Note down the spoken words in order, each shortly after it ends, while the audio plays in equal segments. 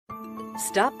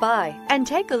Stop by and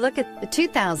take a look at the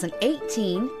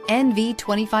 2018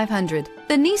 NV2500.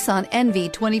 The Nissan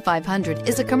NV2500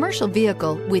 is a commercial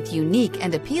vehicle with unique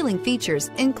and appealing features,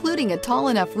 including a tall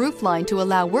enough roofline to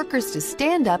allow workers to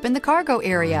stand up in the cargo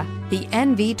area. The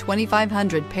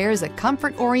NV2500 pairs a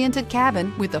comfort-oriented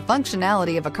cabin with the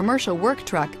functionality of a commercial work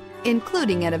truck,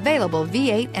 including an available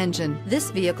V8 engine. This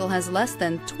vehicle has less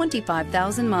than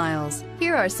 25,000 miles.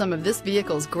 Here are some of this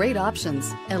vehicle's great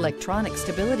options: electronic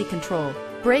stability control,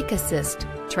 brake assist,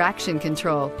 traction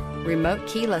control, remote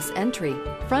keyless entry,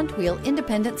 front wheel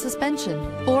independent suspension,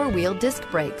 four-wheel disc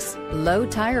brakes, low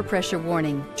tire pressure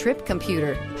warning, trip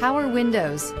computer, power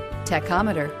windows,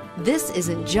 tachometer. This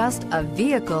isn't just a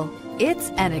vehicle, it's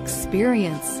an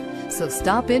experience. So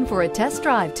stop in for a test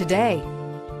drive today.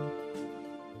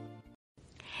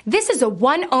 This is a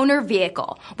one-owner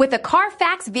vehicle with a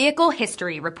Carfax Vehicle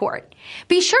History Report.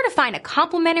 Be sure to find a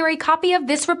complimentary copy of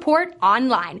this report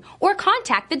online or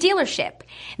contact the dealership.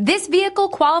 This vehicle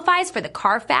qualifies for the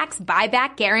Carfax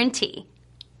Buyback Guarantee.